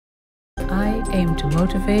I aim to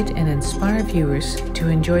motivate and inspire viewers to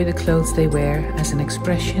enjoy the clothes they wear as an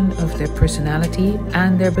expression of their personality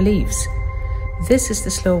and their beliefs. This is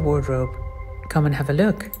the Slow Wardrobe. Come and have a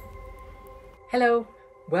look. Hello,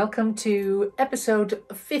 welcome to episode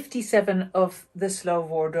 57 of the Slow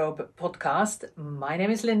Wardrobe podcast. My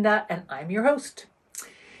name is Linda and I'm your host.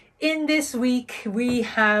 In this week, we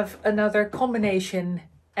have another combination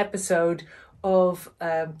episode of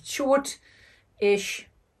short-ish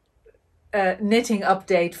knitting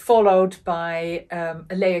update followed by a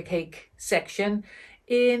Layercake section.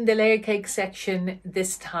 In the Layercake section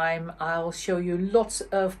this time I'll show you lots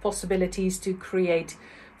of possibilities to create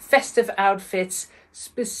festive outfits,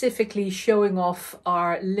 specifically showing off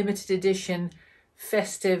our limited edition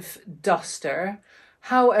festive duster.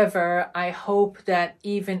 However, I hope that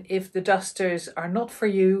even if the dusters are not for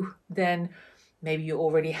you, then maybe you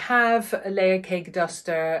already have a Layercake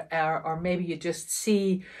duster, or maybe you just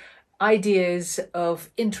see ideas of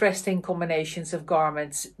interesting combinations of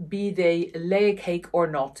garments, be they Layercake or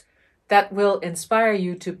not, that will inspire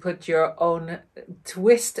you to put your own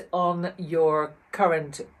twist on your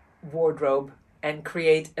current wardrobe and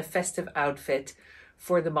create a festive outfit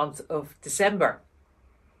for the month of December.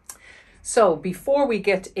 So before we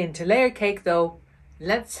get into Layercake though,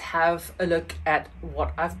 let's have a look at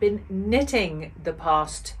what I've been knitting the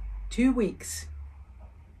past 2 weeks.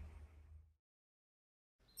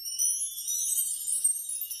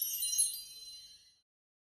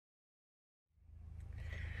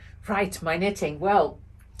 Right, my knitting. Well,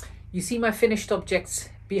 you see my finished objects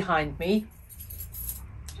behind me.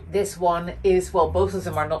 This one is, well, both of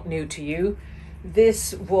them are not new to you.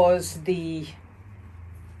 This was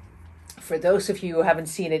for those of you who haven't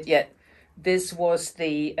seen it yet, this was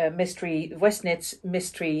the West Knits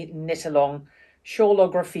Mystery Knit Along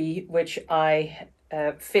shawlography, which I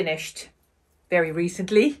finished very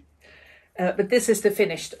recently. But this is the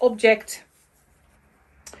finished object.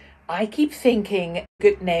 I keep thinking a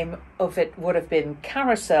good name of it would have been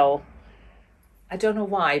Carousel. I don't know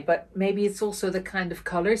why, but maybe it's also the kind of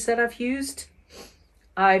colors that I've used.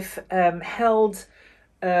 I've held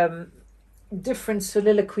different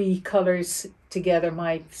soliloquy colors together,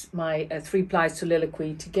 my 3-ply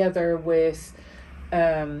soliloquy together with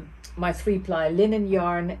my 3-ply linen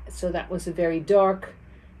yarn. So that was a very dark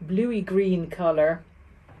bluey green color,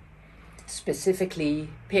 specifically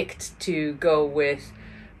picked to go with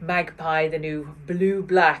Magpie, the new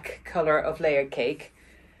blue-black color of Layercake.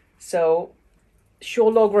 So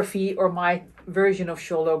shawlography, or my version of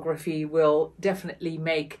shawlography, will definitely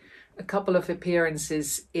make a couple of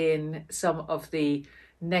appearances in some of the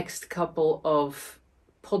next couple of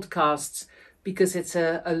podcasts, because it's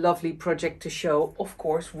a lovely project to show, of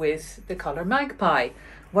course, with the color Magpie.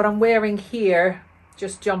 What I'm wearing here,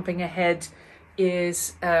 just jumping ahead,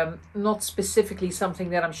 is not specifically something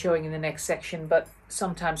that I'm showing in the next section, but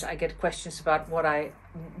sometimes I get questions about what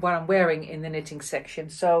I'm wearing in the knitting section.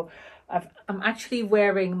 So I'm actually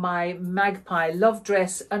wearing my Magpie love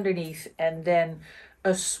dress underneath, and then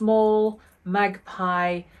a small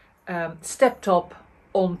Magpie step top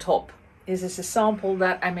on top. This is a sample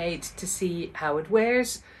that I made to see how it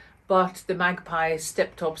wears, but the Magpie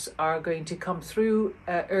step tops are going to come through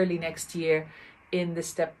early next year in the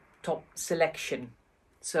step top selection.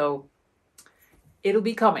 So it'll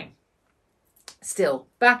be coming. Still,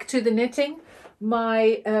 back to the knitting.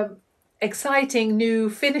 My exciting new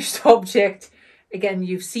finished object, again,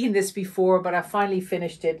 you've seen this before, but I finally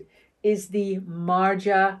finished it, is the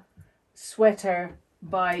Marja sweater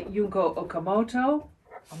by Junko Okamoto.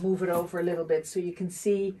 I'll move it over a little bit so you can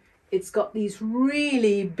see it's got these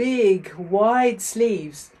really big, wide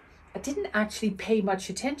sleeves. I didn't actually pay much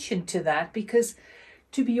attention to that because,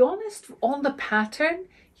 to be honest, on the pattern,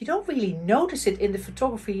 you don't really notice it in the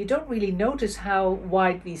photography. You don't really notice how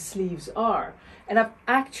wide these sleeves are. And I've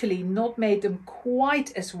actually not made them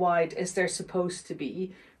quite as wide as they're supposed to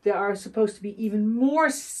be. There are supposed to be even more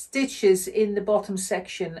stitches in the bottom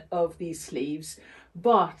section of these sleeves.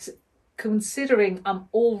 But considering I'm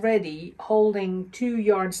already holding 2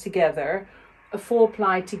 yarns together, a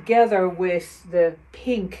 4-ply together with the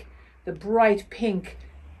pink, the bright pink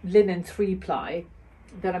linen 3-ply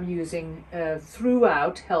that I'm using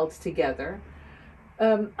throughout, held together,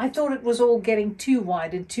 I thought it was all getting too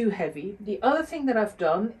wide and too heavy. The other thing that I've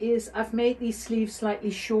done is I've made these sleeves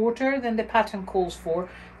slightly shorter than the pattern calls for.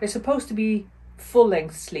 They're supposed to be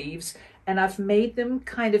full-length sleeves, and I've made them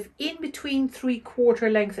kind of in between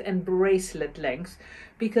 3/4 length and bracelet length,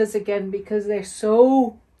 because they're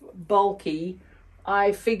so bulky,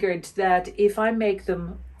 I figured that if I make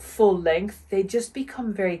them full length, they just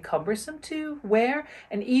become very cumbersome to wear.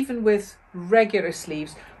 And even with regular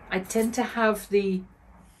sleeves, I tend to have the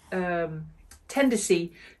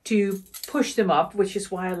tendency to push them up, which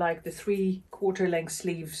is why I like the 3/4 length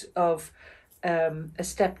sleeves of a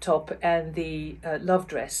step top and the love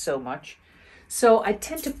dress so much. So I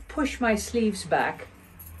tend to push my sleeves back,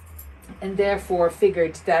 and therefore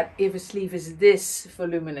figured that if a sleeve is this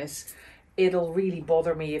voluminous, it'll really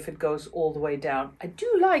bother me if it goes all the way down. I do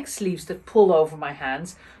like sleeves that pull over my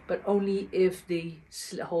hands, but only if the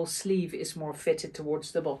whole sleeve is more fitted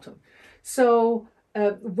towards the bottom. So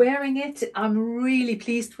wearing it, I'm really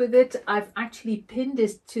pleased with it. I've actually pinned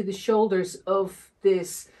it to the shoulders of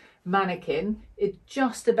this mannequin. It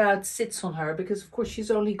just about sits on her because of course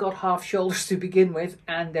she's only got half shoulders to begin with,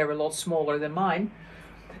 and they're a lot smaller than mine.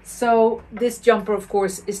 So this jumper, of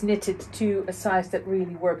course, is knitted to a size that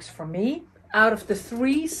really works for me. Out of the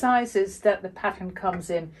 3 sizes that the pattern comes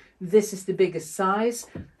in, this is the biggest size.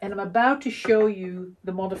 And I'm about to show you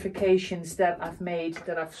the modifications that I've made,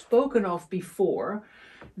 that I've spoken of before.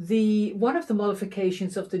 One of the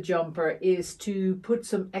modifications of the jumper is to put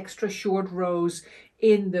some extra short rows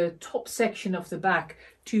in the top section of the back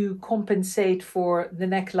to compensate for the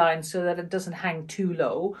neckline so that it doesn't hang too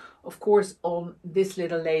low. Of course, on this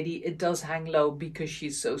little lady, it does hang low because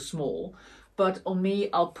she's so small. But on me,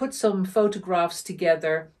 I'll put some photographs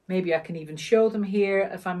together. Maybe I can even show them here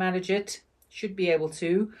if I manage it. Should be able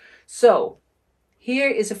to. So here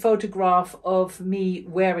is a photograph of me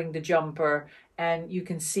wearing the jumper, and you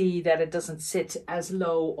can see that it doesn't sit as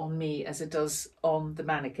low on me as it does on the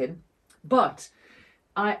mannequin. But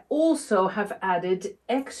I also have added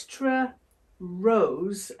extra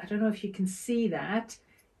rows, I don't know if you can see that,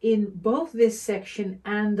 in both this section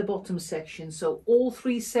and the bottom section. So all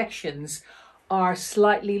 3 sections are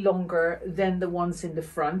slightly longer than the ones in the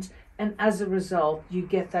front, and as a result you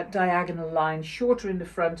get that diagonal line, shorter in the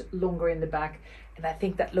front, longer in the back, and I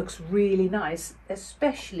think that looks really nice,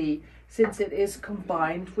 especially since it is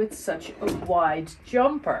combined with such a wide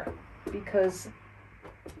jumper, because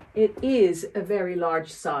it is a very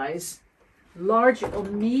large size, large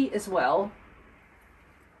on me as well.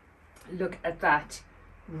 Look at that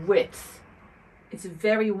width. It's a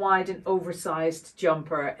very wide and oversized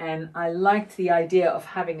jumper, and I liked the idea of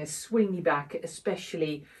having a swingy back,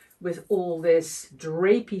 especially with all this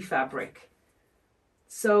drapey fabric.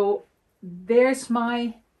 So there's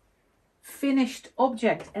my finished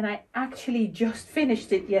object, and I actually just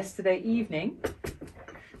finished it yesterday evening.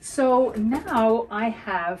 So now I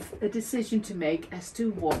have a decision to make as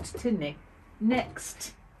to what to knit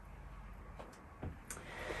next.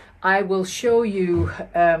 I will show you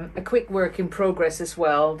a quick work in progress as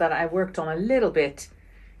well that I worked on a little bit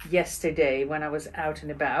yesterday when I was out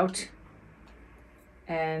and about.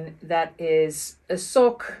 And that is a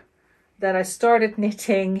sock that I started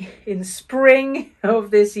knitting in spring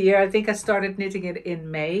of this year. I think I started knitting it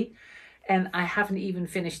in May, and I haven't even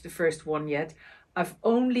finished the first one yet. I've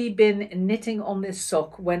only been knitting on this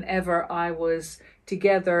sock whenever I was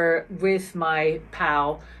together with my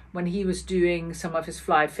pal, when he was doing some of his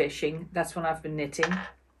fly fishing. That's when I've been knitting,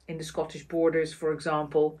 in the Scottish borders, for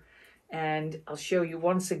example. And I'll show you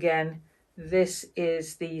once again, this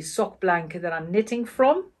is the sock blanket that I'm knitting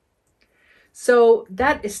from. So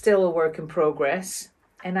that is still a work in progress.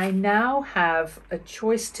 And I now have a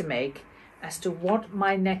choice to make as to what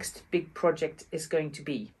my next big project is going to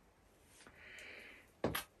be.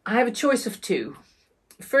 I have a choice of 2.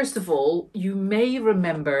 First of all, you may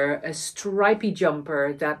remember a stripy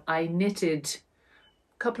jumper that I knitted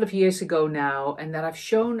a couple of years ago now, and that I've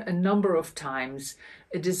shown a number of times,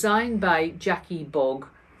 a design by Jackie Bogg.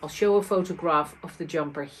 I'll show a photograph of the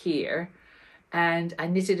jumper here, and I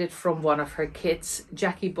knitted it from one of her kits.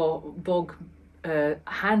 Jackie Bogg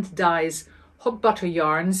hand dyes hot butter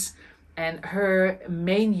yarns, and her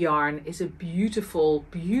main yarn is a beautiful,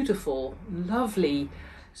 beautiful, lovely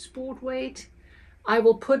sport weight. I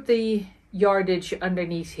will put the yardage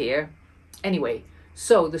underneath here. Anyway,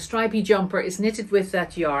 so the stripy jumper is knitted with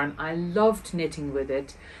that yarn. I loved knitting with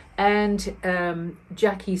it. And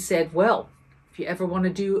Jackie said, well, if you ever want to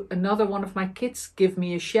do another one of my kits, give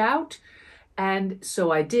me a shout. And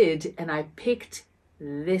so I did, and I picked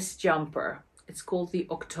this jumper. It's called the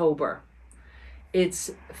October.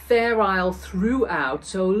 It's Fair Isle throughout,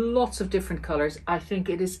 so lots of different colors. I think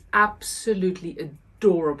it is absolutely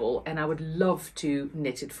adorable, and I would love to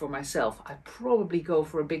knit it for myself. I probably go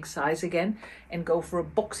for a big size again and go for a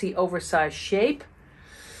boxy oversized shape.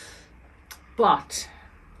 But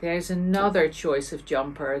there's another choice of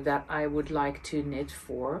jumper that I would like to knit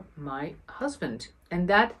for my husband, and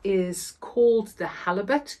that is called the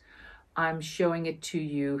Halibut. I'm showing it to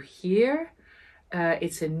you here.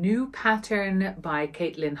 It's a new pattern by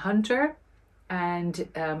Caitlin Hunter, and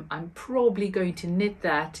I'm probably going to knit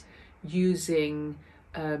that using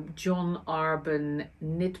John Arbon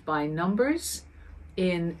Knit by Numbers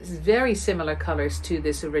in very similar colors to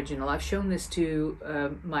this original. I've shown this to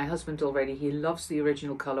my husband already. He loves the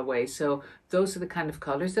original colorway, so those are the kind of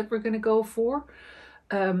colors that we're going to go for.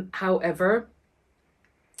 However,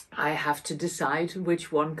 I have to decide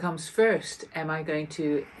which one comes first. Am I going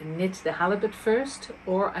to knit the halibut first,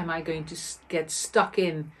 or am I going to get stuck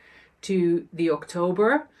in to the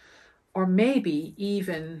October, or maybe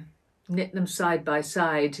even knit them side by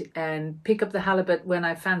side and pick up the halibut when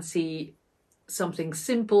I fancy something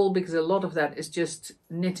simple, because a lot of that is just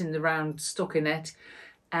knit in the round stockinette,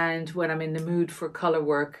 and when I'm in the mood for color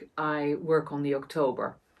work, I work on the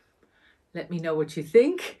October. Let me know what you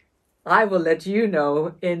think. I will let you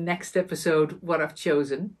know in next episode what I've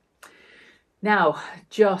chosen. Now,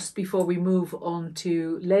 just before we move on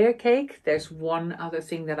to Layercake, there's one other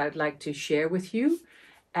thing that I'd like to share with you,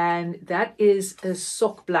 and that is a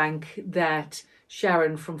sock blank that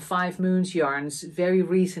Sharon from 5 Moons Yarns very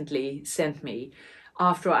recently sent me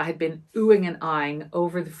after I had been oohing and eyeing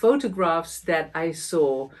over the photographs that I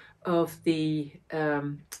saw of the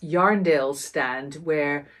Yarndale stand,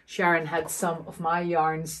 where Sharon had some of my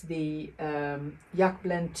yarns, the Yak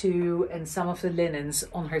Blend 2 and some of the linens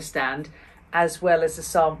on her stand, as well as a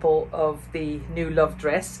sample of the new love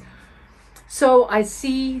dress. So I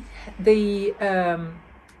see the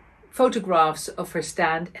photographs of her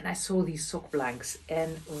stand, and I saw these sock blanks,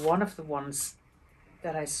 and one of the ones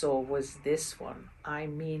that I saw was this one. I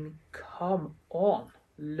mean, come on,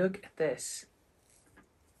 look at this.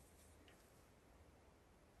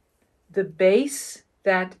 The base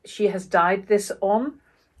that she has dyed this on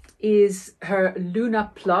is her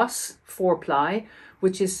Luna Plus 4-ply,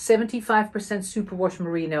 which is 75% superwash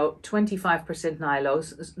merino, 25%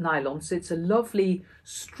 nylon. So it's a lovely,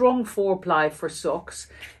 strong 4-ply for socks.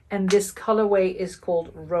 And this colorway is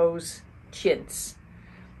called Rose Chintz.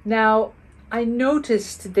 Now, I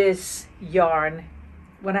noticed this yarn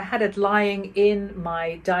when I had it lying in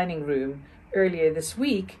my dining room earlier this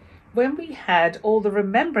week, when we had all the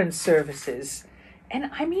remembrance services. And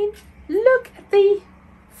I mean, look at the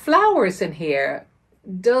flowers in here.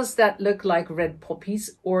 Does that look like red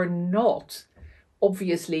poppies or not?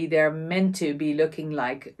 Obviously, they're meant to be looking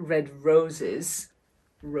like red roses,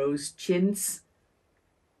 rose chintz.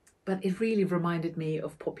 But it really reminded me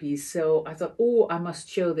of poppies. So I thought, oh, I must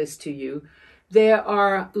show this to you. There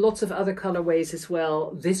are lots of other colorways as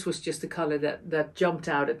well. This was just the color that jumped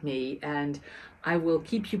out at me, and I will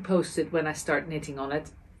keep you posted when I start knitting on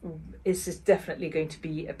it. This is definitely going to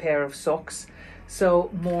be a pair of socks. So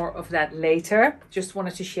more of that later. Just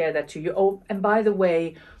wanted to share that to you. Oh, and by the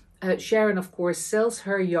way, Sharon, of course, sells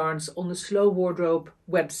her yarns on the Slow Wardrobe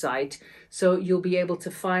website. So you'll be able to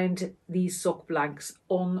find these sock blanks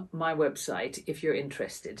on my website if you're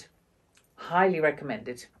interested. Highly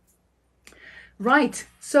recommended. Right,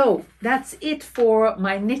 so that's it for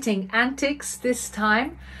my knitting antics this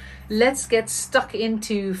time. Let's get stuck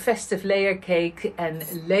into Festive Layercake and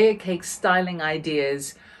Layercake styling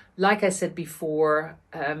ideas. Like I said before,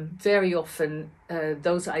 very often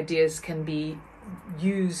those ideas can be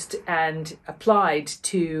used and applied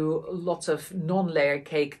to lots of non-layer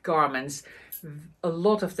cake garments. A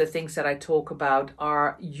lot of the things that I talk about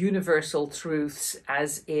are universal truths,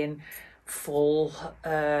 as in full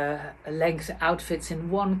length outfits in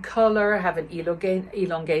one color, have an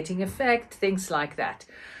elongating effect, things like that.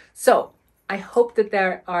 So I hope that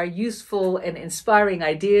there are useful and inspiring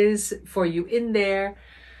ideas for you in there.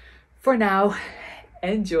 For now,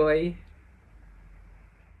 enjoy.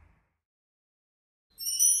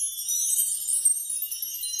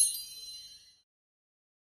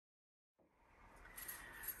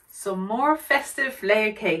 Some more festive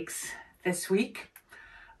layer cakes this week.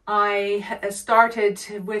 I started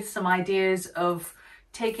with some ideas of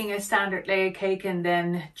taking a standard layer cake and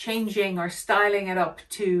then changing or styling it up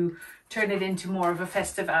to turn it into more of a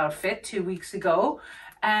festive outfit 2 weeks ago.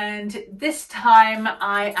 And this time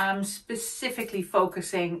I am specifically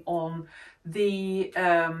focusing on the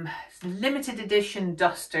limited edition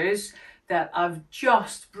dusters that I've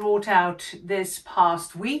just brought out this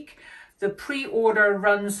past week. The pre-order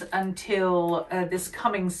runs until this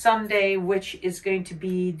coming Sunday, which is going to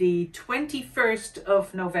be the 21st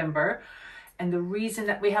of November. And the reason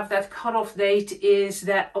that we have that cutoff date is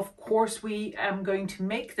that, of course, we am going to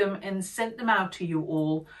make them and send them out to you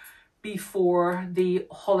all before the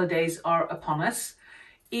holidays are upon us.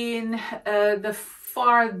 in the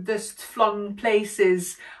farthest flung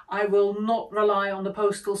places, I will not rely on the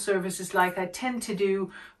postal services like I tend to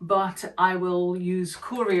do, but I will use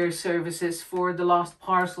courier services for the last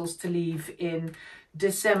parcels to leave in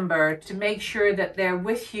December to make sure that they're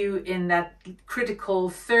with you in that critical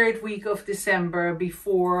third week of December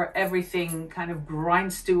before everything kind of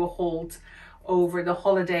grinds to a halt over the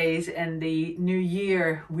holidays and the New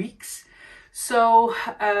Year weeks. So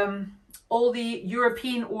all the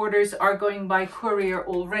European orders are going by courier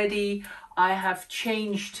already. I have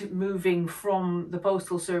changed moving from the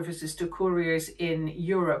postal services to couriers in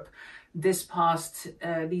Europe these past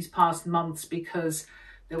months because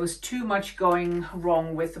there was too much going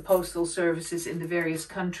wrong with the postal services in the various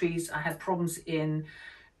countries. I had problems in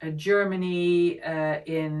Germany,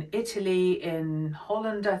 in Italy, in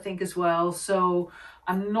Holland, I think as well. So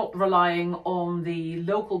I'm not relying on the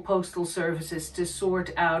local postal services to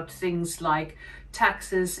sort out things like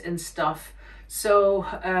taxes and stuff. So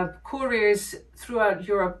couriers throughout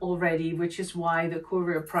Europe already, which is why the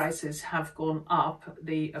courier prices have gone up,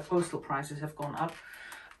 the postal prices have gone up.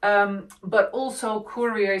 But also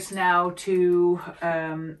couriers now to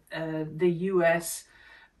the US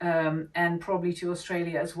and probably to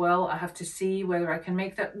Australia as well. I have to see whether I can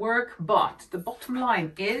make that work. But the bottom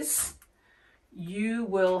line is you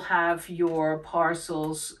will have your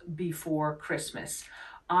parcels before Christmas.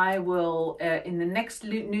 I will, in the next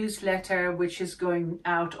newsletter, which is going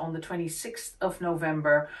out on the 26th of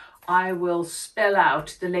November, I will spell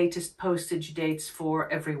out the latest postage dates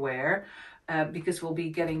for everywhere. Because we'll be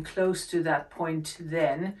getting close to that point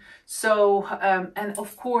then. So, and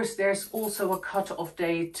of course, there's also a cut-off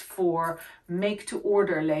date for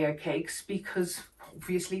make-to-order layer cakes because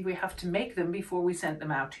obviously we have to make them before we send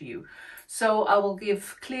them out to you. So I will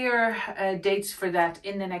give clear dates for that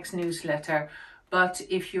in the next newsletter. But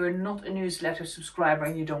if you're not a newsletter subscriber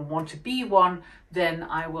and you don't want to be one, then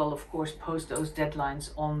I will of course post those deadlines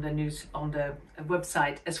on the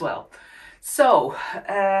website as well. So,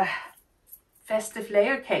 Festive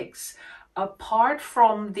Layercakes. Apart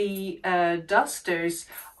from the dusters,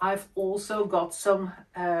 I've also got some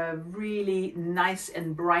really nice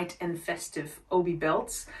and bright and festive obi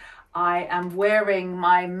belts. I am wearing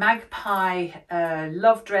my magpie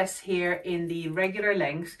love dress here in the regular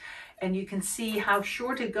length, and you can see how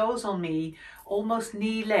short it goes on me, almost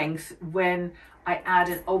knee length, when I add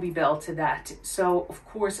an obi belt to that. So of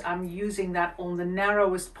course I'm using that on the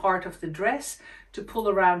narrowest part of the dress to pull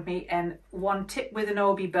around me. And one tip with an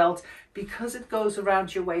obi belt, because it goes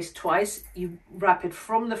around your waist twice, you wrap it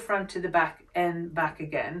from the front to the back and back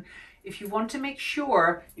again. If you want to make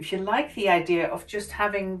sure, if you like the idea of just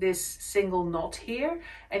having this single knot here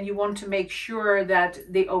and you want to make sure that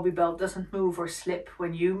the obi belt doesn't move or slip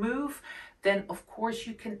when you move, then of course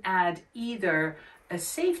you can add either a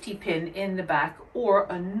safety pin in the back or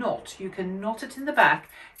a knot. You can knot it in the back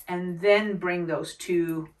and then bring those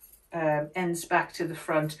two ends back to the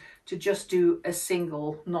front to just do a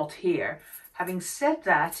single knot here. Having said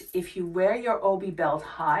that, if you wear your obi belt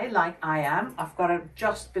high like I am, I've got it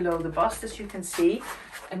just below the bust as you can see,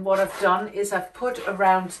 and what I've done is I've put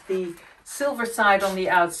around the silver side on the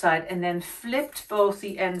outside and then flipped both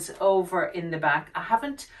the ends over in the back. I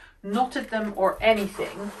haven't knotted them or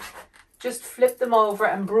anything, just flip them over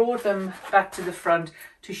and brought them back to the front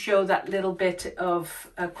to show that little bit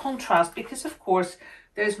of contrast, because of course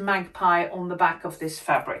there's magpie on the back of this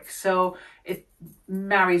fabric, so it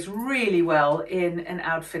marries really well in an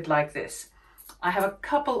outfit like this. I have a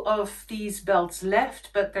couple of these belts left,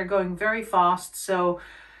 but they're going very fast, so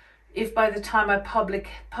if by the time I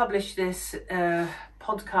publish this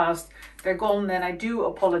podcast they're gone, then I do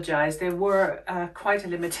apologize. They were quite a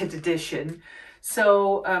limited edition.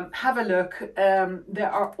 So have a look.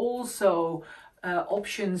 There are also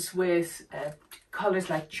options with colors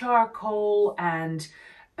like charcoal and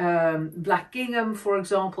black gingham, for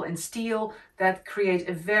example, and steel that create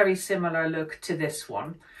a very similar look to this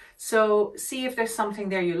one. So see if there's something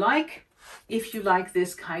there you like, if you like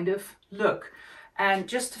this kind of look. And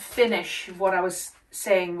just to finish what I was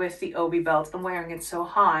saying with the obi belt and wearing it so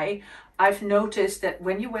high, I've noticed that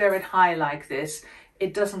when you wear it high like this,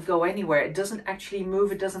 it doesn't go anywhere. It doesn't actually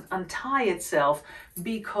move. It doesn't untie itself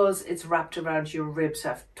because it's wrapped around your ribs.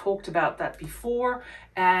 I've talked about that before,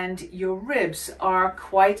 and your ribs are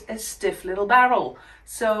quite a stiff little barrel.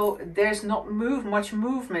 So there's not much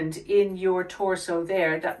movement in your torso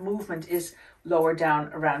there. That movement is lower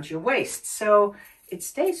down around your waist. So it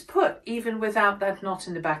stays put even without that knot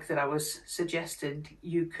in the back that I was suggested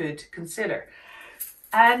you could consider.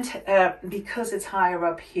 And because it's higher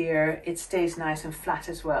up here, it stays nice and flat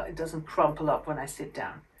as well. It doesn't crumple up when I sit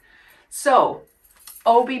down. So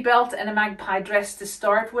obi belt and a magpie dress to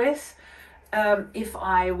start with. If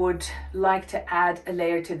I would like to add a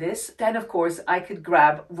layer to this, then of course I could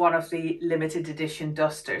grab one of the limited edition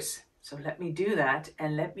dusters. So let me do that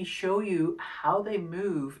and let me show you how they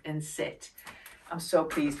move and sit. I'm so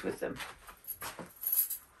pleased with them.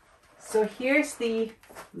 So here's the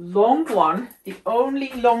long one, the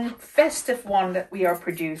only long festive one that we are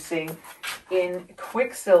producing in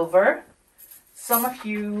Quicksilver. Some of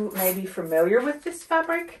you may be familiar with this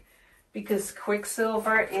fabric because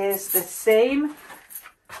Quicksilver is the same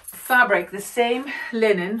fabric, the same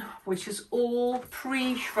linen, which is all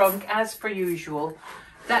pre-shrunk as per usual,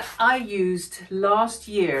 that I used last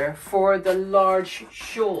year for the large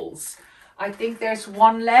shawls. I think there's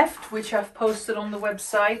one left, which I've posted on the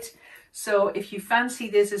website. So if you fancy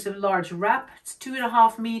this as a large wrap, it's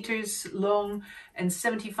 2.5 meters long and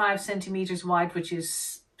 75 centimeters wide, which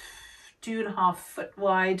is 2.5 foot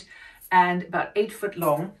wide and about 8 foot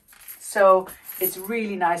long. So it's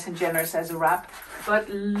really nice and generous as a wrap. But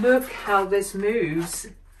look how this moves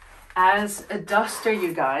as a duster,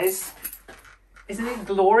 you guys. Isn't it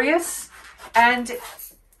glorious? And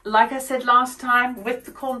like I said last time, with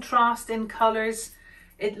the contrast in colors,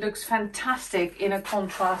 it looks fantastic in a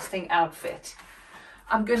contrasting outfit.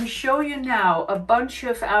 I'm going to show you now a bunch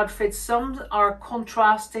of outfits. Some are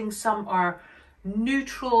contrasting, some are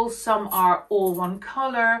neutral, some are all one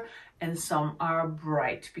color, and some are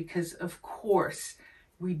bright, because of course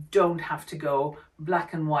we don't have to go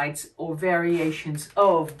black and whites or variations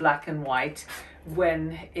of black and white.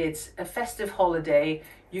 When it's a festive holiday,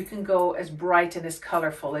 you can go as bright and as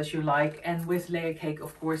colorful as you like, and with Layercake,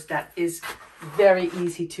 of course, that is very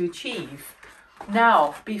easy to achieve.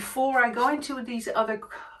 Now, before I go into these other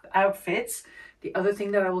outfits, the other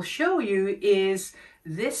thing that I will show you is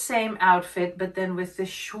this same outfit, but then with the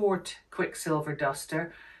short Quicksilver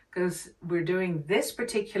duster, because we're doing this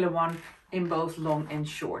particular one in both long and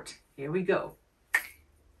short. Here we go.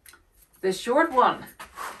 The short one,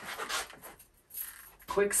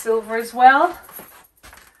 Quicksilver as well.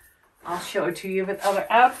 I'll show it to you with other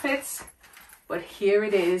outfits, but here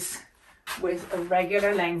it is with a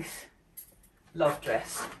regular length love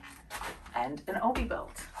dress and an obi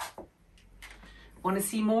belt. Want to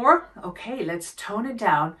see more? Okay, let's tone it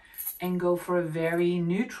down and go for a very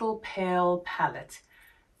neutral pale palette,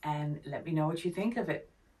 and let me know what you think of it.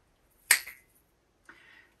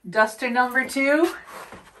 Duster number 2,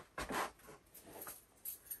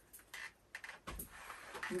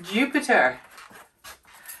 Jupiter.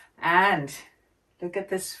 And look at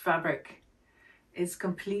this fabric. It's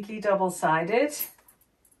completely double-sided.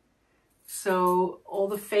 So all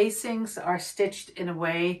the facings are stitched in a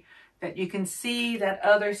way that you can see that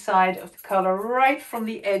other side of the color right from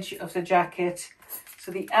the edge of the jacket.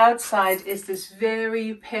 So the outside is this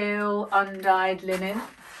very pale undyed linen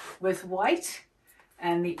with white,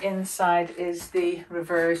 and the inside is the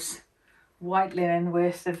reverse white linen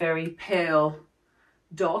with the very pale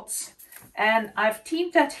dots. And I've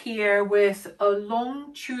teamed that here with a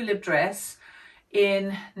long tulip dress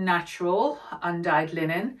in natural undyed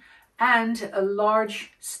linen and a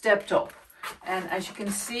large step top. And as you can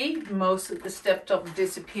see, most of the step top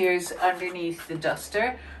disappears underneath the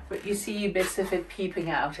duster, but you see bits of it peeping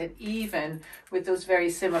out. And even with those very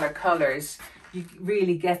similar colors, you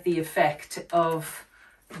really get the effect of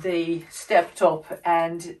the step top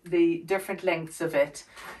and the different lengths of it,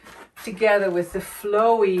 together with the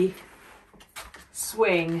flowy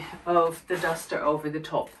swing of the duster over the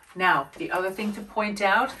top. Now, the other thing to point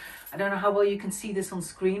out, I don't know how well you can see this on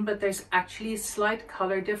screen, but there's actually a slight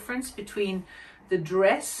color difference between the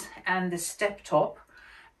dress and the step top.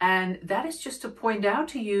 And that is just to point out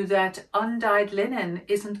to you that undyed linen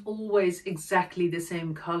isn't always exactly the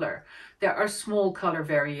same color. There are small color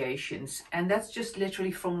variations, and that's just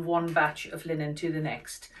literally from one batch of linen to the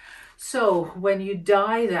next. So when you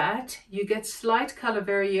dye that, you get slight color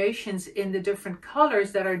variations in the different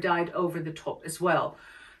colors that are dyed over the top as well.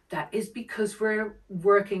 That is because we're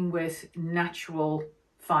working with natural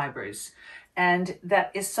fibers. And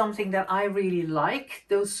that is something that I really like,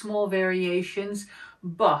 those small variations.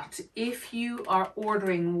 But if you are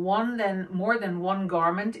ordering more than one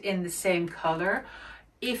garment in the same color,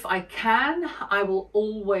 if I can, I will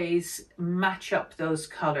always match up those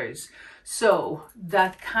colors. So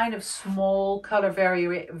that kind of small color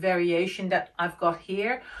variation that I've got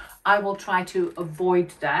here, I will try to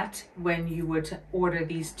avoid that when you would order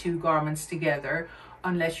these two garments together,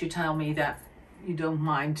 unless you tell me that you don't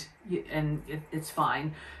mind and it's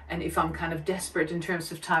fine. And if I'm kind of desperate in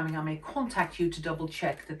terms of timing, I may contact you to double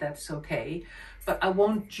check that that's okay. But I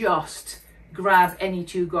won't just grab any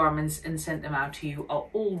two garments and send them out to you. I'll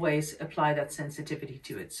always apply that sensitivity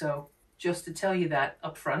to it. So just to tell you that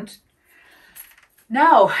up front.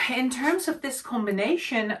 Now, in terms of this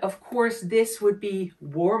combination, of course, this would be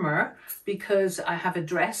warmer because I have a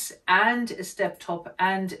dress and a step top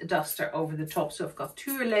and a duster over the top. So I've got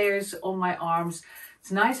 2 layers on my arms.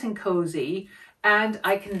 It's nice and cozy, and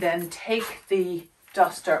I can then take the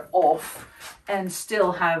duster off and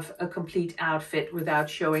still have a complete outfit without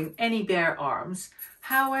showing any bare arms.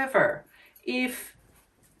 However, if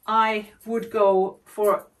I would go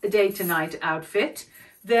for a day to night outfit,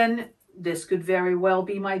 then this could very well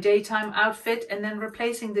be my daytime outfit, and then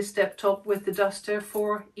replacing the step top with the duster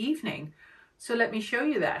for evening. So let me show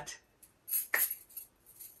you that.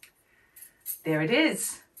 There it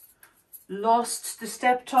is. Lost the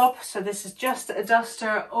step top, so this is just a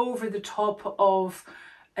duster over the top of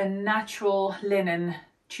a natural linen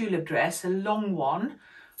tulip dress, a long one.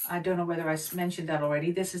 I don't know whether I mentioned that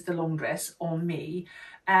already. This is the long dress on me,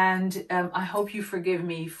 and I hope you forgive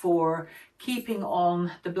me for keeping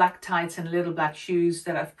on the black tights and little black shoes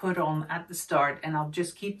that I've put on at the start, and I'll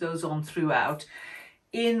just keep those on throughout.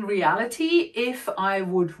 In reality, if I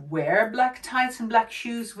would wear black tights and black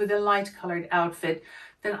shoes with a light colored outfit,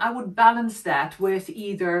 then I would balance that with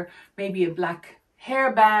either maybe a black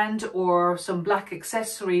hairband or some black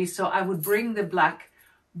accessories. So I would bring the black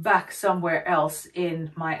back somewhere else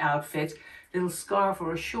in my outfit, little scarf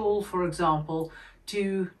or a shawl, for example,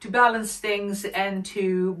 to balance things and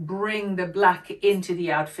to bring the black into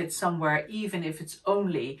the outfit somewhere, even if it's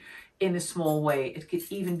only in a small way. It could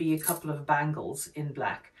even be a couple of bangles in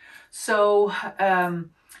black. So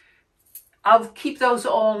I'll keep those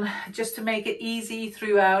on just to make it easy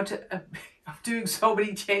throughout. I'm doing so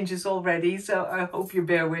many changes already, so I hope you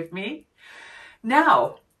bear with me.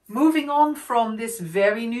 Now, moving on from this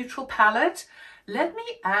very neutral palette, let me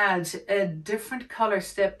add a different color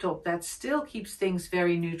step top that still keeps things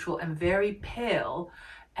very neutral and very pale,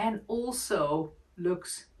 and also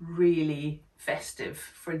looks really festive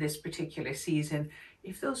for this particular season,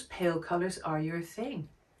 if those pale colors are your thing.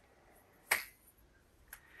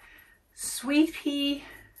 Sweet pea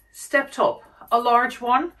step top, a large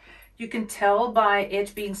one. You can tell by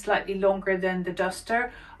it being slightly longer than the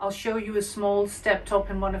duster. I'll show you a small step top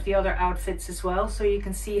in one of the other outfits as well, so you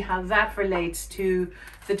can see how that relates to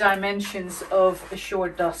the dimensions of a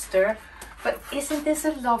short duster. But isn't this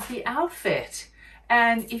a lovely outfit?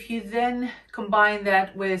 And if you then combine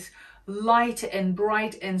that with light and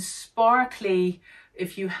bright and sparkly,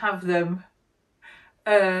 if you have them,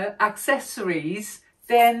 accessories,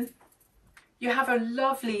 then you have a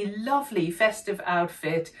lovely, lovely festive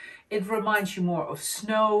outfit. It reminds you more of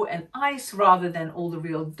snow and ice rather than all the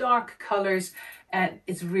real dark colors, and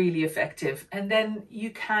it's really effective. And then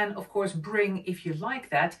you can, of course, bring, if you like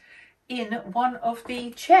that, in one of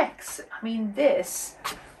the checks. I mean, this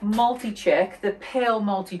multi-check, the pale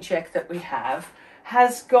multi-check that we have,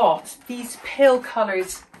 has got these pale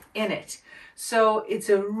colors in it. So it's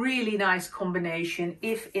a really nice combination.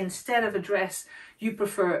 If instead of a dress you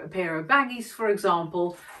prefer a pair of baggies, for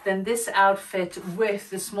example, then this outfit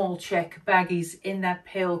with the small check baggies in that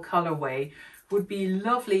pale colorway would be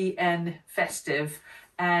lovely and festive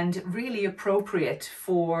and really appropriate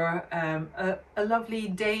for a lovely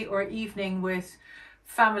day or evening with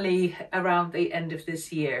family around the end of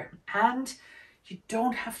this year. And you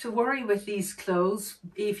don't have to worry with these clothes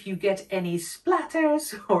if you get any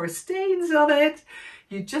splatters or stains on it.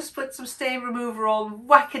 You just put some stain remover on,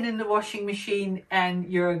 whack it in the washing machine, and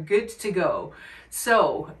you're good to go.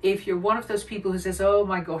 So if you're one of those people who says, oh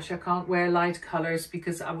my gosh, I can't wear light colors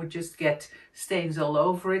because I would just get stains all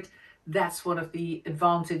over it, that's one of the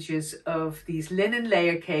advantages of these linen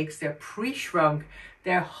layer cakes. They're pre-shrunk,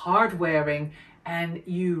 they're hard wearing, and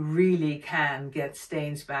you really can get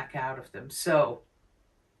stains back out of them. So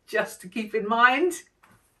just to keep in mind,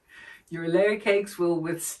 your layer cakes will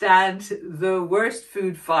withstand the worst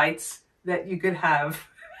food fights that you could have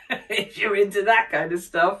if you're into that kind of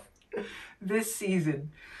stuff this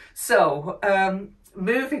season. So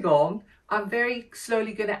moving on, I'm very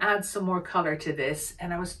slowly going to add some more color to this.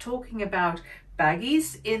 And I was talking about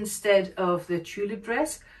baggies instead of the tulip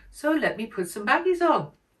dress. So let me put some baggies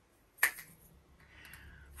on.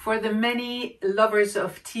 For the many lovers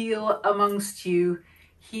of teal amongst you,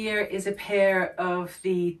 here is a pair of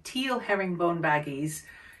the teal herringbone baggies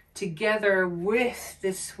together with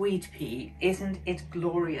the sweet pea. Isn't it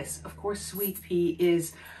glorious? Of course, sweet pea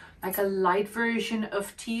is like a light version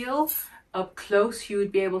of teal. Up close, you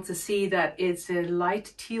would be able to see that it's a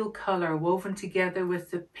light teal color woven together with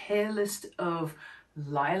the palest of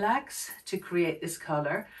lilacs to create this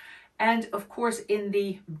color. And of course in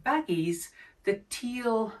the baggies, the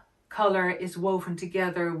teal color is woven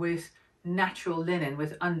together with natural linen,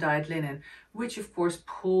 with undyed linen, which of course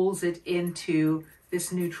pulls it into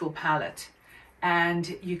this neutral palette.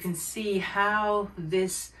 And you can see how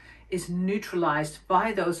this is neutralized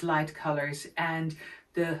by those light colors, and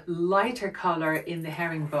the lighter color in the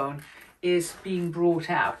herringbone is being brought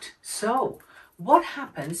out. So what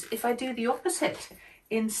happens if I do the opposite?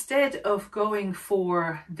 Instead of going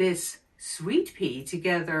for this sweet pea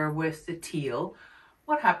together with the teal,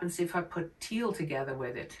 what happens if I put teal together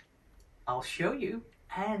with it? I'll show you.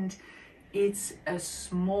 And it's a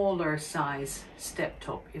smaller size step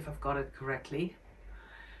top, if I've got it correctly.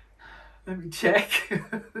 Let me check.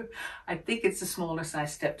 I think it's a smaller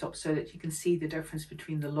size step top, so that you can see the difference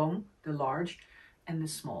between the long, the large, and the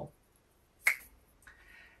small.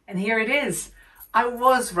 And here it is. I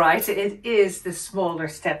was right, it is the smaller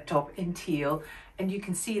step top in teal, and you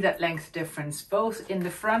can see that length difference both in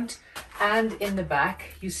the front and in the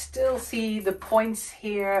back. You still see the points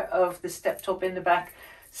here of the step top in the back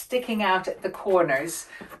sticking out at the corners,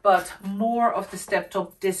 but more of the step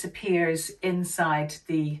top disappears inside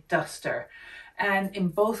the duster. And in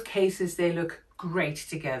both cases, they look great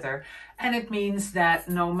together. And it means that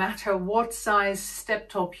no matter what size step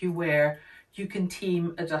top you wear, you can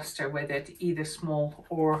team a duster with it, either small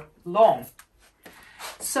or long.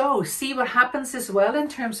 So see what happens as well in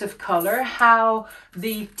terms of color, how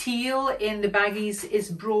the teal in the baggies is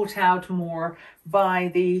brought out more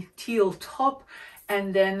by the teal top,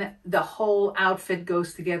 and then the whole outfit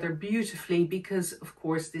goes together beautifully because of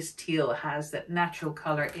course this teal has that natural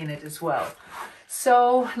color in it as well.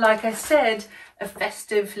 So like I said, a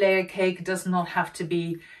festive layer cake does not have to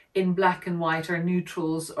be in black and white or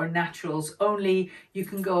neutrals or naturals only. You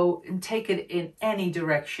can go and take it in any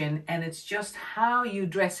direction, and it's just how you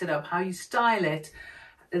dress it up, how you style it,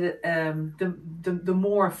 the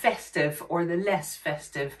more festive or the less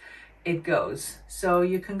festive it goes. So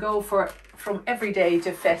you can go from everyday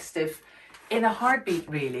to festive in a heartbeat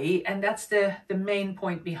really, and that's the main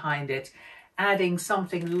point behind it. Adding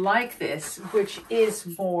something like this, which is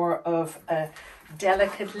more of a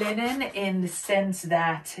delicate linen in the sense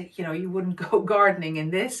that, you know, you wouldn't go gardening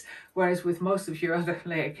in this, whereas with most of your other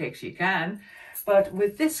layer cakes you can. But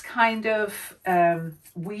with this kind of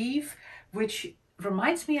weave, which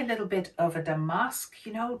reminds me a little bit of a damask,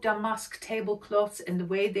 you know, damask tablecloths, and the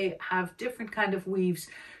way they have different kind of weaves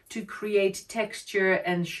to create texture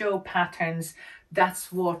and show patterns.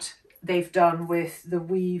 That's what they've done with the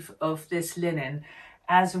weave of this linen,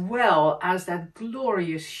 as well as that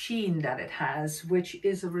glorious sheen that it has, which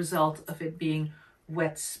is a result of it being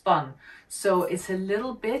wet spun. So it's a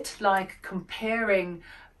little bit like comparing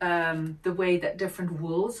the way that different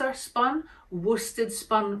wools are spun. Worsted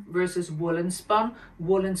spun versus woolen spun.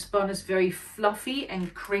 Woolen spun is very fluffy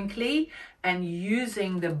and crinkly, and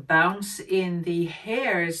using the bounce in the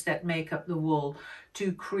hairs that make up the wool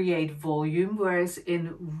to create volume, whereas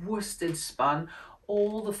in worsted spun,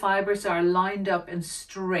 all the fibers are lined up and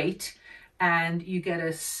straight, and you get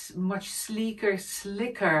a much sleeker,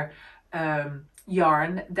 slicker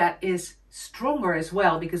yarn that is stronger as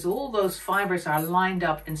well, because all those fibers are lined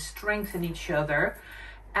up and strengthen each other.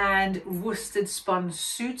 And worsted spun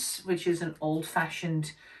suits, which is an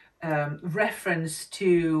old-fashioned reference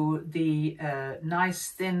to the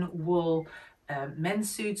nice thin wool men's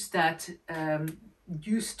suits that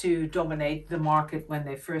used to dominate the market when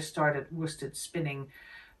they first started worsted spinning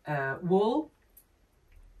wool,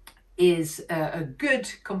 is a good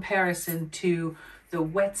comparison to the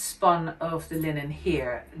wet spun of the linen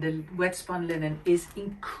here. The wet spun linen is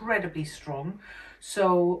incredibly strong.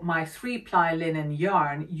 So my 3-ply linen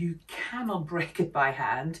yarn, you cannot break it by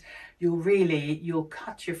hand. You'll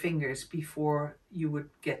cut your fingers before you would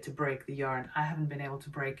get to break the yarn. I haven't been able to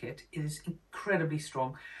break it. It is incredibly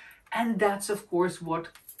strong. And that's of course what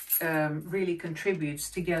really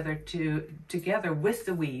contributes together with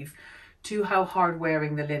the weave to how hard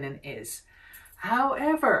wearing the linen is.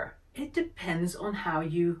 However, it depends on how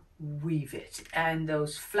you weave it, and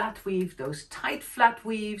those flat weave, those tight flat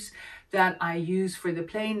weaves that I use for the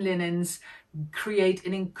plain linens create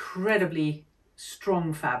an incredibly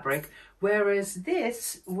strong fabric, whereas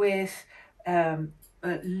this with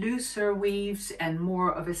looser weaves and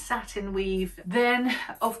more of a satin weave, then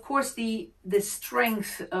of course the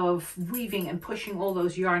strength of weaving and pushing all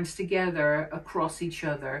those yarns together across each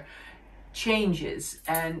other changes,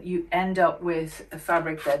 and you end up with a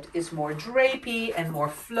fabric that is more drapey and more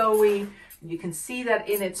flowy. You can see that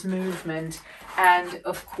in its movement, and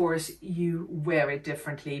of course you wear it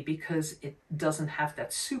differently because it doesn't have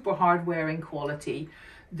that super hard wearing quality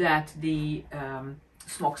that the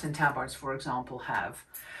smocks and tabards, for example, have.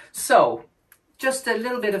 So just a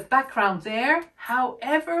little bit of background there.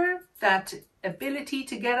 However, that ability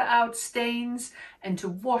to get out stains and to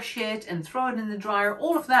wash it and throw it in the dryer,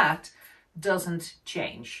 all of that doesn't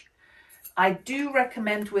change. I do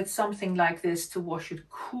recommend with something like this to wash it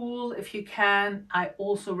cool if you can. I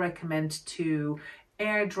also recommend to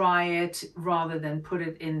air dry it rather than put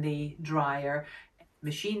it in the dryer.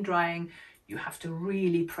 Machine drying, you have to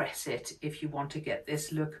really press it if you want to get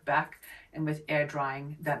this look back, and with air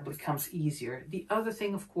drying that becomes easier. The other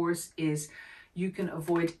thing, of course, is you can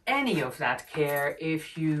avoid any of that care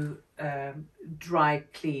if you dry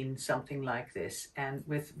clean something like this, and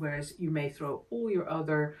whereas you may throw all your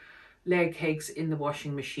other layer cakes in the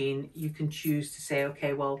washing machine, you can choose to say,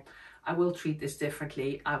 okay, well, I will treat this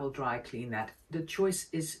differently, I will dry clean that. The choice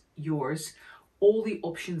is yours. All the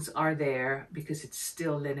options are there because it's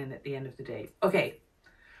still linen at the end of the day. Okay,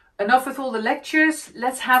 enough with all the lectures.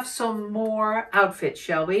 Let's have some more outfits,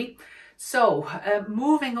 shall we? So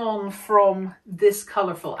moving on from this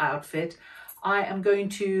colorful outfit, I am going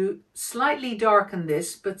to slightly darken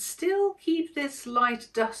this, but still keep this light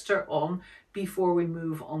duster on before we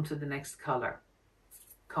move on to the next color.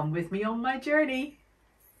 Come with me on my journey.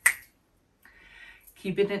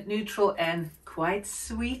 Keeping it neutral and quite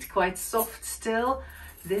sweet, quite soft still.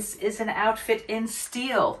 This is an outfit in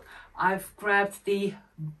steel. I've grabbed the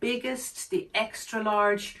biggest, the extra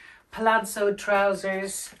large palazzo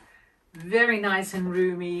trousers. Very nice and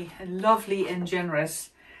roomy, lovely and generous.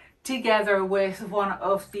 Together with one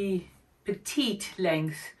of the petite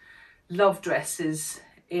length love dresses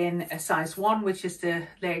in a size 1, which is the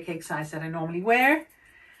layer cake size that I normally wear.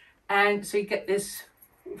 And so you get this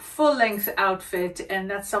full length outfit, and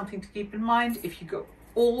that's something to keep in mind. If you go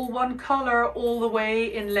all one color all the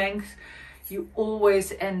way in length, you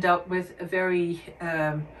always end up with a very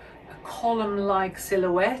column-like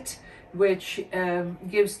silhouette, which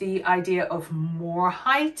gives the idea of more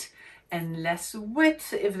height and less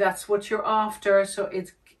width if that's what you're after. So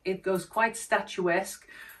it goes quite statuesque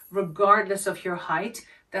regardless of your height.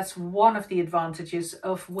 That's one of the advantages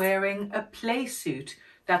of wearing a play suit.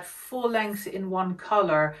 That full length in one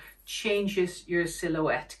color changes your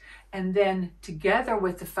silhouette. And then together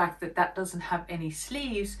with the fact that that doesn't have any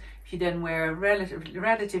sleeves, if you then wear a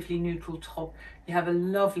relatively neutral top, you have a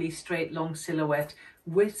lovely straight long silhouette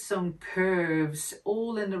with some curves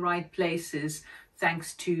all in the right places,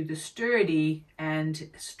 thanks to the sturdy and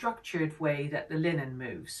structured way that the linen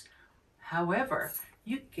moves. However,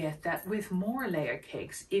 you get that with more layer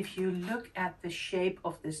cakes. If you look at the shape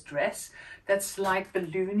of this dress, that slight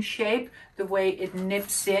balloon shape, the way it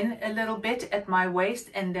nips in a little bit at my waist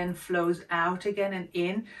and then flows out again and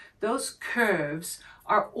in, those curves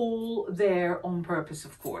are all there on purpose,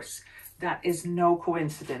 of course. That is no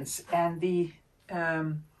coincidence. And the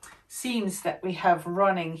seams that we have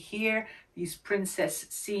running here, these princess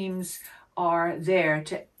seams, are there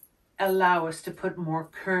to allow us to put more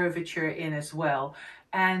curvature in as well.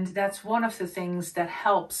 And that's one of the things that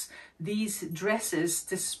helps these dresses,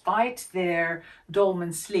 despite their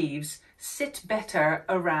dolman sleeves, sit better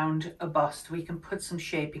around a bust. We can put some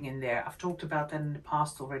shaping in there. I've talked about that in the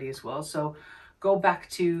past already as well. So go back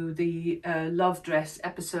to the love dress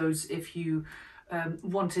episodes if you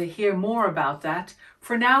want to hear more about that.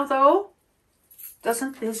 For now though,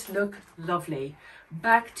 doesn't this look lovely?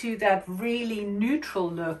 Back to that really neutral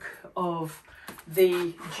look of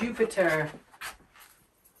the Jupiter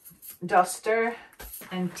duster,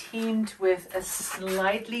 and teamed with a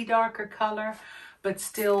slightly darker color, but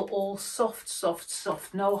still all soft, soft,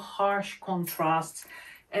 soft, no harsh contrasts,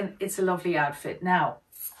 and it's a lovely outfit. Now,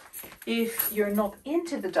 if you're not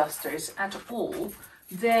into the dusters at all,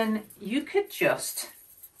 then you could just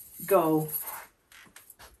go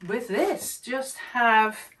with this. Just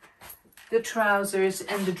have the trousers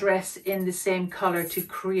and the dress in the same color to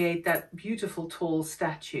create that beautiful tall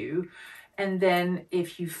statue. And then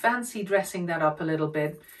if you fancy dressing that up a little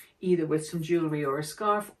bit, either with some jewelry or a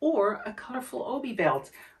scarf or a colorful obi belt.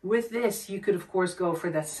 With this, you could of course go for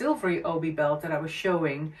that silvery obi belt that I was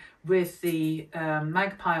showing with the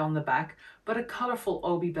magpie on the back, but a colorful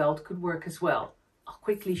obi belt could work as well. I'll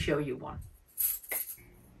quickly show you one.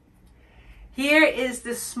 Here is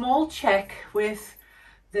the small check with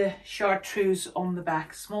the chartreuse on the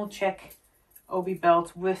back. Small check obi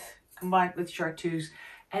belt combined with chartreuse.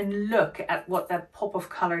 And look at what that pop of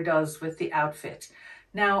color does with the outfit.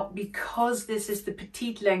 Now, because this is the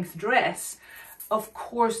petite length dress, of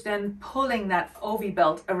course, then pulling that obi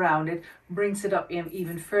belt around it brings it up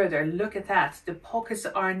even further. Look at that. The pockets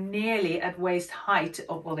are nearly at waist height.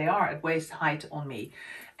 Oh, well, they are at waist height on me.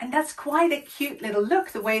 And that's quite a cute little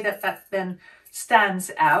look, the way that that then stands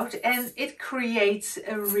out, and it creates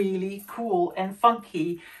a really cool and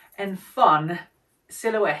funky and fun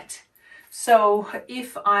silhouette. So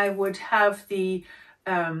if I would have the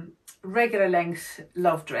regular length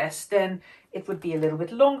love dress, then it would be a little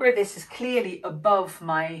bit longer. This is clearly above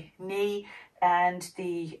my knee, and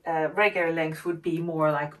the regular length would be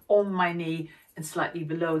more like on my knee and slightly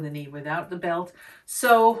below the knee without the belt.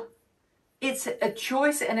 So it's a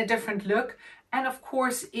choice and a different look. And of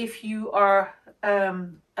course, if you are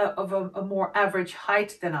of a more average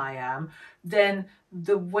height than I am, then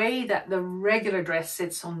the way that the regular dress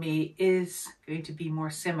sits on me is going to be more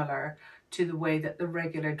similar to the way that the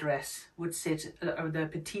regular dress would sit, or the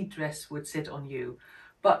petite dress would sit on you.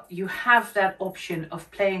 But you have that option of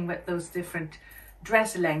playing with those different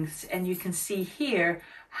dress lengths, and you can see here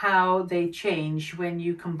how they change when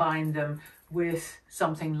you combine them with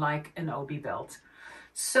something like an obi belt.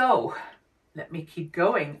 So let me keep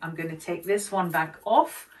going. I'm going to take this one back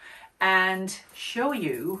off and show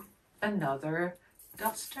you another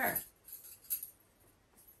duster.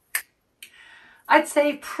 I'd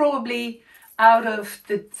say probably out of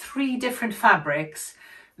the 3 different fabrics,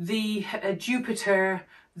 the Jupiter,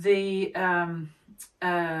 the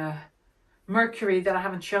Mercury that I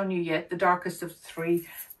haven't shown you yet, the darkest of the 3,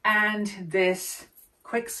 and this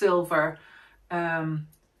Quicksilver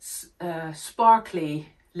sparkly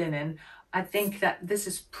linen, I think that this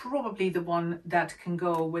is probably the one that can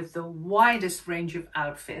go with the widest range of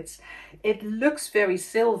outfits. It looks very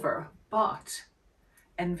silver,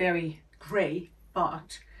 and very grey,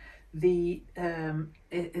 but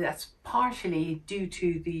that's partially due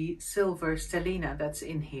to the silver stellina that's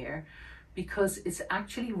in here, because it's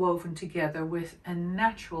actually woven together with a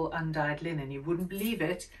natural undyed linen. You wouldn't believe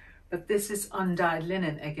it, but this is undyed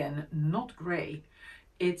linen again, not grey.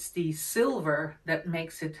 It's the silver that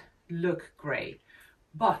makes it look grey.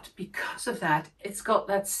 But because of that, it's got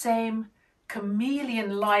that same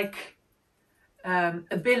chameleon-like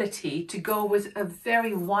ability to go with a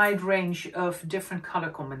very wide range of different color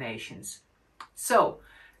combinations. So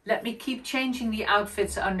let me keep changing the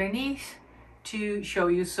outfits underneath to show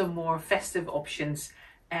you some more festive options,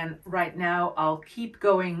 and right now I'll keep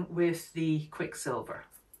going with the Quicksilver.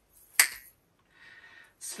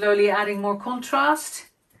 Slowly adding more contrast.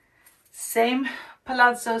 Same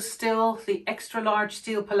palazzos still, the extra large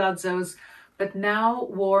steel palazzos, but now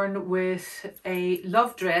worn with a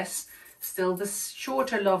love dress, still the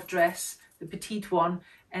shorter love dress, the petite one,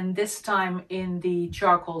 and this time in the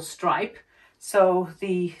charcoal stripe. So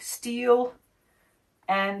the steel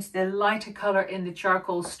and the lighter color in the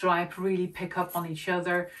charcoal stripe really pick up on each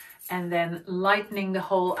other, and then lightening the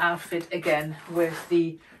whole outfit again with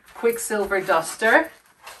the Quicksilver duster.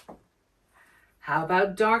 How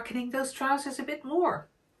about darkening those trousers a bit more?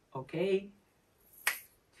 Okay.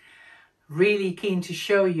 Really keen to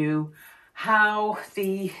show you how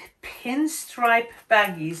the pinstripe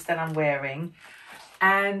baggies that I'm wearing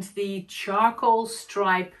and the charcoal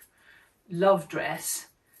stripe love dress,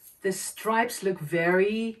 the stripes look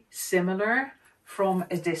very similar from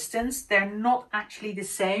a distance. They're not actually the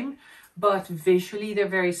same, but visually they're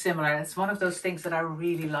very similar. It's one of those things that I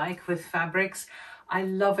really like with fabrics. I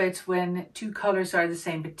love it when 2 colors are the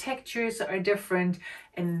same, but textures are different.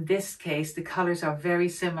 In this case, the colors are very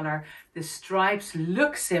similar. The stripes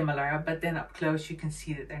look similar, but then up close you can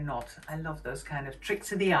see that they're not. I love those kind of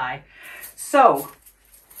tricks of the eye. So,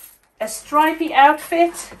 a stripy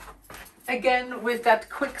outfit, again with that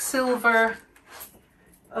Quicksilver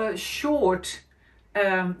short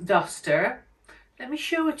duster. Let me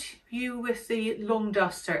show it to you with the long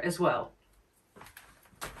duster as well.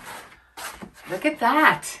 Look at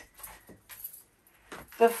that.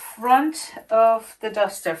 The front of the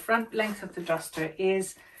duster, front length of the duster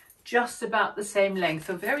is just about the same length,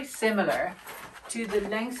 so very similar to the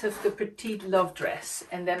length of the petite love dress.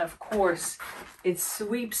 And then of course it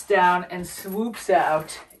sweeps down and swoops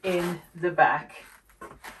out in the back.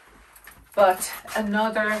 But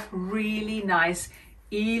another really nice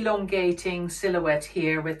elongating silhouette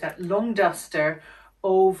here with that long duster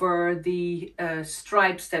over the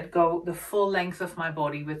stripes that go the full length of my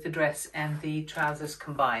body with the dress and the trousers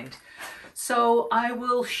combined. So I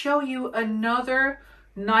will show you another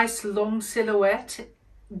nice long silhouette,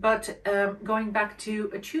 but going back to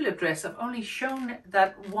a tulip dress. I've only shown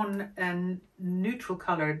that one neutral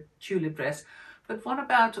colored tulip dress, but what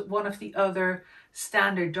about one of the other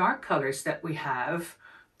standard dark colors that we have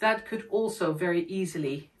that could also very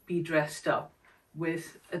easily be dressed up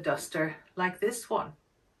with a duster like this one?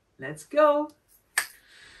 Let's go.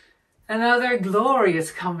 Another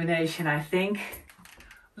glorious combination, I think.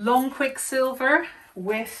 Long Quicksilver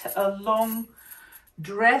with a long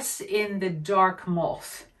dress in the dark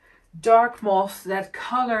moth. Dark moth, that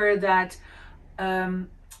color that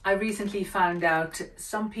I recently found out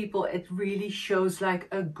some people, it really shows like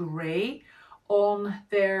a gray on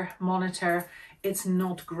their monitor. It's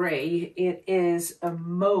not gray, it is a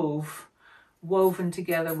mauve woven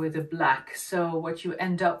together with a black. So what you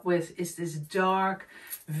end up with is this dark,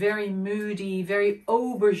 very moody, very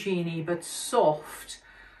aubergine-y, but soft,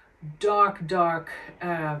 dark,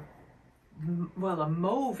 well, a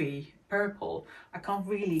mauvey purple. I can't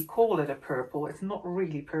really call it a purple. It's not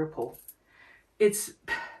really purple. It's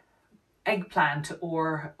eggplant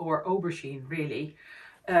or aubergine, really.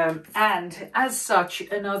 And as such,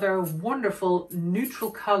 another wonderful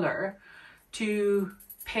neutral color to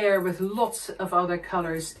pair with lots of other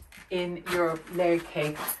colors in your layer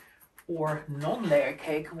cake or non-layer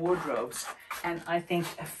cake wardrobes. And I think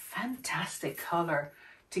a fantastic color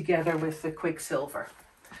together with the Quicksilver.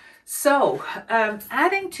 So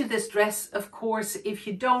adding to this dress, of course, if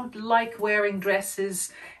you don't like wearing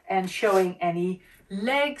dresses and showing any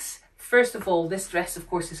legs, first of all, this dress, of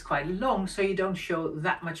course, is quite long, so you don't show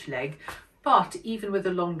that much leg. But even with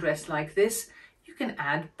a long dress like this, you can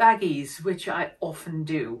add baggies, which I often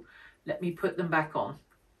do. Let me put them back on.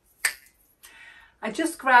 I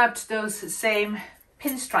just grabbed those same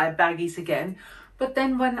pinstripe baggies again, but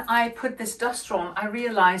then when I put this duster on, I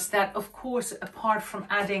realized that, of course, apart from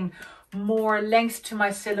adding more length to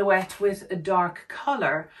my silhouette with a dark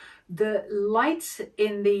color, the light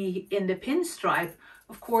in the pinstripe,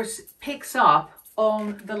 of course, picks up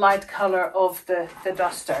on the light color of the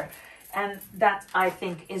duster. And that, I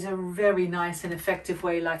think, is a very nice and effective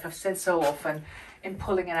way, like I've said so often, in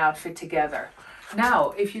pulling an outfit together.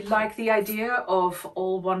 Now, if you like the idea of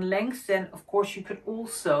all one length, then of course you could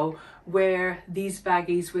also wear these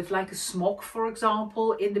baggies with like a smock, for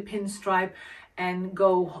example, in the pinstripe, and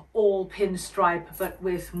go all pinstripe, but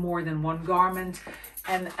with more than one garment,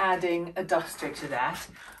 and adding a duster to that.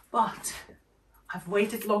 But I've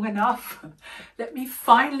waited long enough. Let me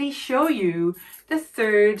finally show you the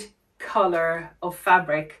third color of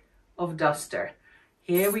fabric of duster.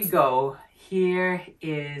 Here we go. Here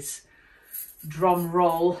is, drum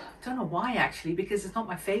roll. Don't know why actually, because it's not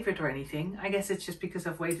my favorite or anything. I guess it's just because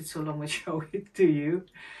I've waited so long to show it to you.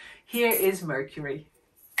 Here is Mercury.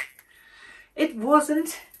 It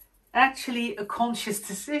wasn't actually a conscious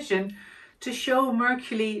decision to show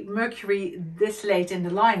Mercury this late in the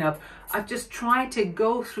lineup. I've just tried to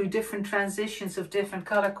go through different transitions of different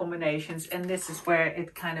color combinations, and this is where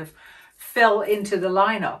it kind of fell into the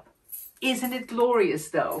lineup. Isn't it glorious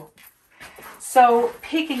though? So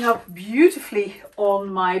picking up beautifully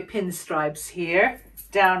on my pinstripes here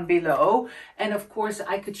down below, and of course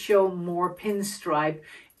I could show more pinstripe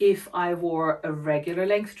if I wore a regular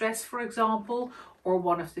length dress, for example, or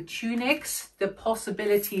one of the tunics. The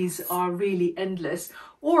possibilities are really endless,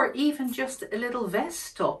 or even just a little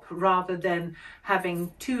vest top rather than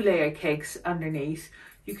having 2 layer cakes underneath.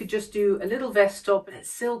 You could just do a little vest top, a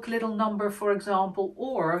silk little number, for example,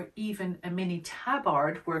 or even a mini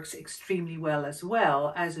tabard works extremely well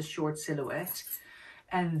as a short silhouette.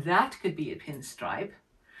 And that could be a pinstripe.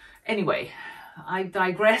 Anyway, I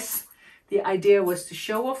digress. The idea was to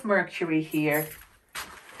show off Mercury here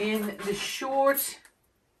in the short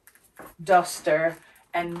duster,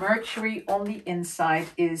 and Mercury on the inside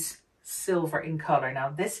is silver in color. Now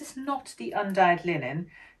this is not the undyed linen,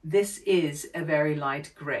 this is a very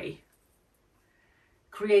light gray,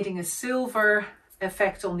 creating a silver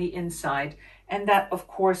effect on the inside, and that of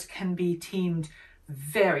course can be teamed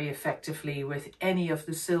very effectively with any of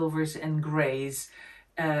the silvers and grays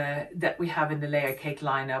that we have in the layer cake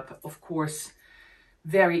lineup. Of course,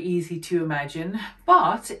 very easy to imagine,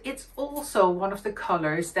 but it's also one of the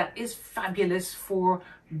colors that is fabulous for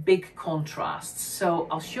big contrasts. So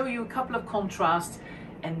I'll show you a couple of contrasts,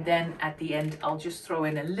 and then at the end I'll just throw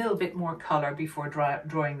in a little bit more color before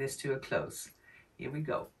drawing this to a close. Here we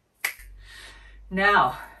go.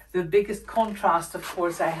 Now, the biggest contrast, of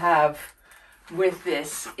course, I have with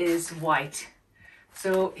this is white.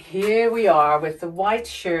 So here we are with the white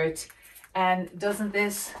shirt, and doesn't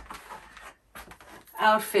this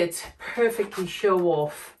outfit perfectly show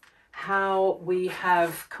off how we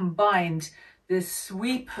have combined the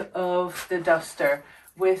sweep of the duster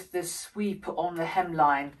with the sweep on the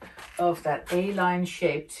hemline of that A-line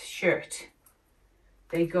shaped shirt.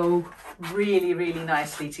 They go really, really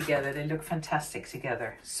nicely together. They look fantastic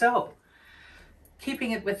together. So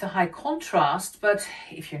keeping it with the high contrast, but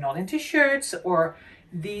if you're not into shirts, or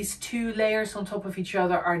these 2 layers on top of each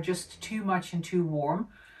other are just too much and too warm,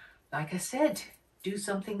 like I said, do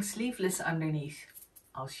something sleeveless underneath.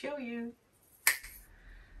 I'll show you.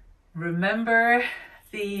 Remember,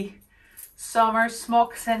 the summer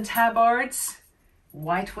smocks and tabards.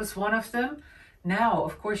 White was one of them. Now,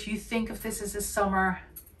 of course, you think of this as a summer,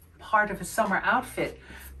 part of a summer outfit,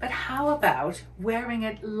 but how about wearing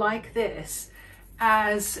it like this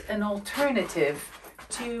as an alternative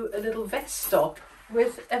to a little vest top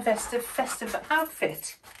with a festive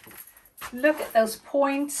outfit? Look at those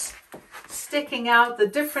points sticking out, the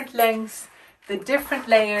different lengths, the different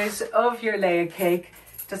layers of your layer cake.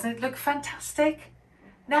 Doesn't it look fantastic?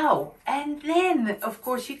 Now, and then, of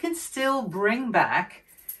course, you can still bring back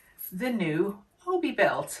the new obi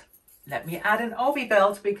belt. Let me add an obi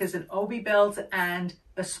belt, because an obi belt and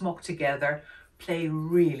a smock together play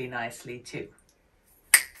really nicely too.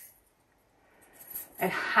 It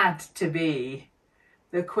had to be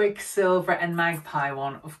the Quicksilver and Magpie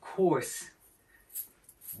one, of course.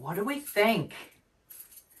 What do we think?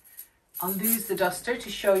 I'll lose the duster to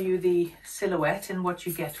show you the silhouette and what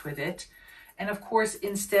you get with it. And of course,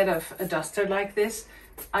 instead of a duster like this,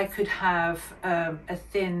 I could have a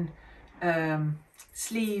thin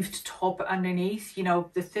sleeved top underneath. You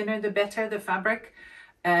know, the thinner the better the fabric.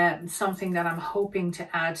 Something that I'm hoping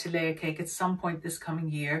to add to Layercake at some point this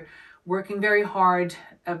coming year. Working very hard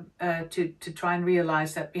to try and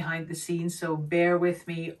realize that behind the scenes, so bear with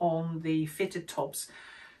me on the fitted tops.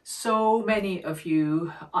 So many of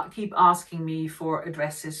you keep asking me for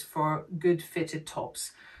addresses for good fitted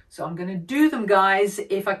tops. So I'm going to do them, guys.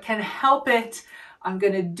 If I can help it, I'm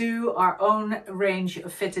going to do our own range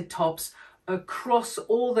of fitted tops across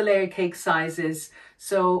all the Layercake sizes.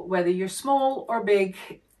 So whether you're small or big,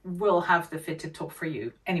 we'll have the fitted top for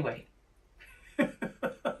you. Anyway, I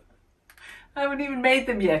haven't even made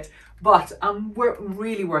them yet, but we're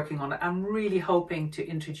really working on it. I'm really hoping to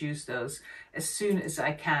introduce those as soon as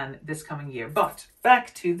I can this coming year. But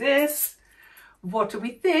back to this. What do we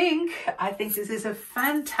think? I think this is a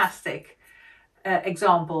fantastic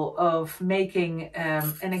example of making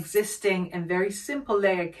an existing and very simple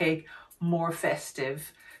layer cake more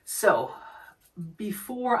festive. So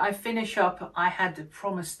before I finish up, I had to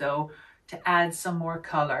promise though to add some more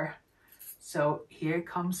color. So here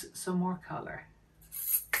comes some more color.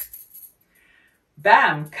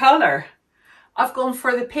 Bam, color. I've gone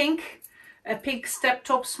for the pink, a pink step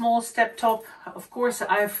top, small step top. Of course,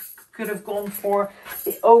 could have gone for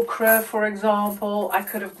the ochre, for example. I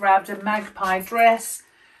could have grabbed a magpie dress.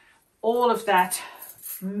 All of that,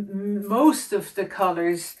 most of the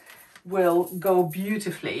colors will go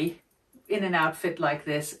beautifully in an outfit like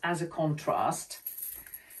this as a contrast.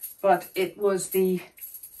 But it was the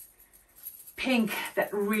pink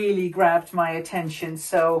that really grabbed my attention.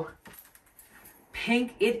 So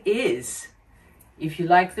pink it is. If you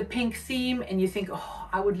like the pink theme and you think, oh,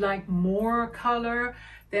 I would like more color,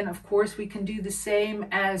 then of course we can do the same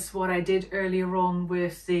as what I did earlier on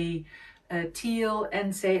with the teal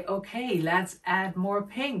and say, okay, let's add more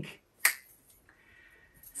pink.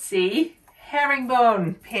 See,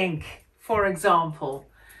 herringbone pink, for example.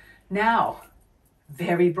 Now,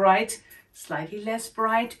 very bright, slightly less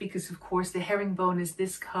bright, because of course the herringbone is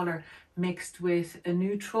this color mixed with a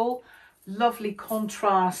neutral. Lovely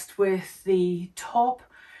contrast with the top.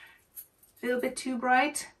 A little bit too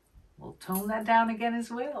bright. We'll tone that down again as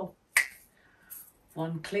well.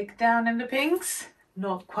 One click down in the pinks.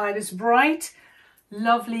 Not quite as bright.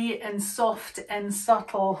 Lovely and soft and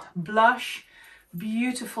subtle blush.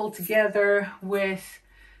 Beautiful together with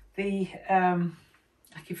the, I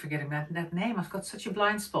keep forgetting that name. I've got such a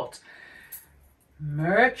blind spot.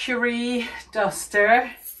 Mercury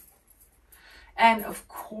duster. And of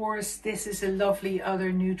course, this is a lovely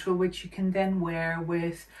other neutral, which you can then wear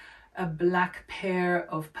with a black pair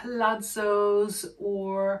of palazzos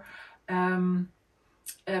or a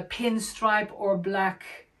pinstripe or black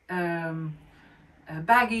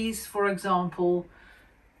baggies, for example.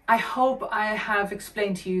 I hope I have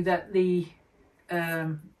explained to you that the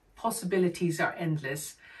possibilities are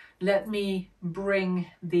endless. Let me bring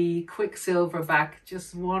the Quicksilver back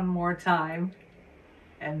just one more time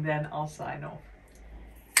and then I'll sign off.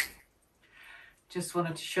 Just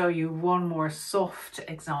wanted to show you one more soft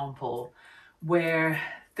example where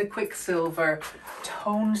the Quicksilver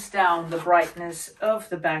tones down the brightness of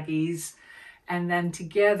the baggies and then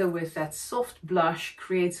together with that soft blush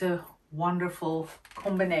creates a wonderful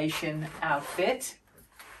combination outfit.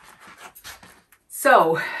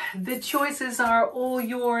 So the choices are all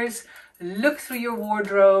yours. Look through your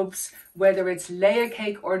wardrobes, whether it's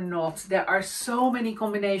Layercake or not. There are so many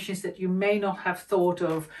combinations that you may not have thought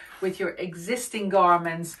of with your existing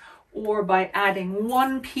garments, or by adding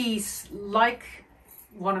one piece like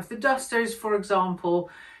one of the dusters, for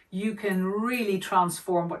example, you can really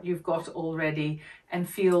transform what you've got already and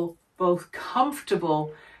feel both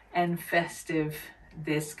comfortable and festive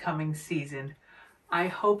this coming season. I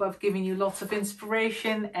hope I've given you lots of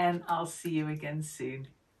inspiration, and I'll see you again soon.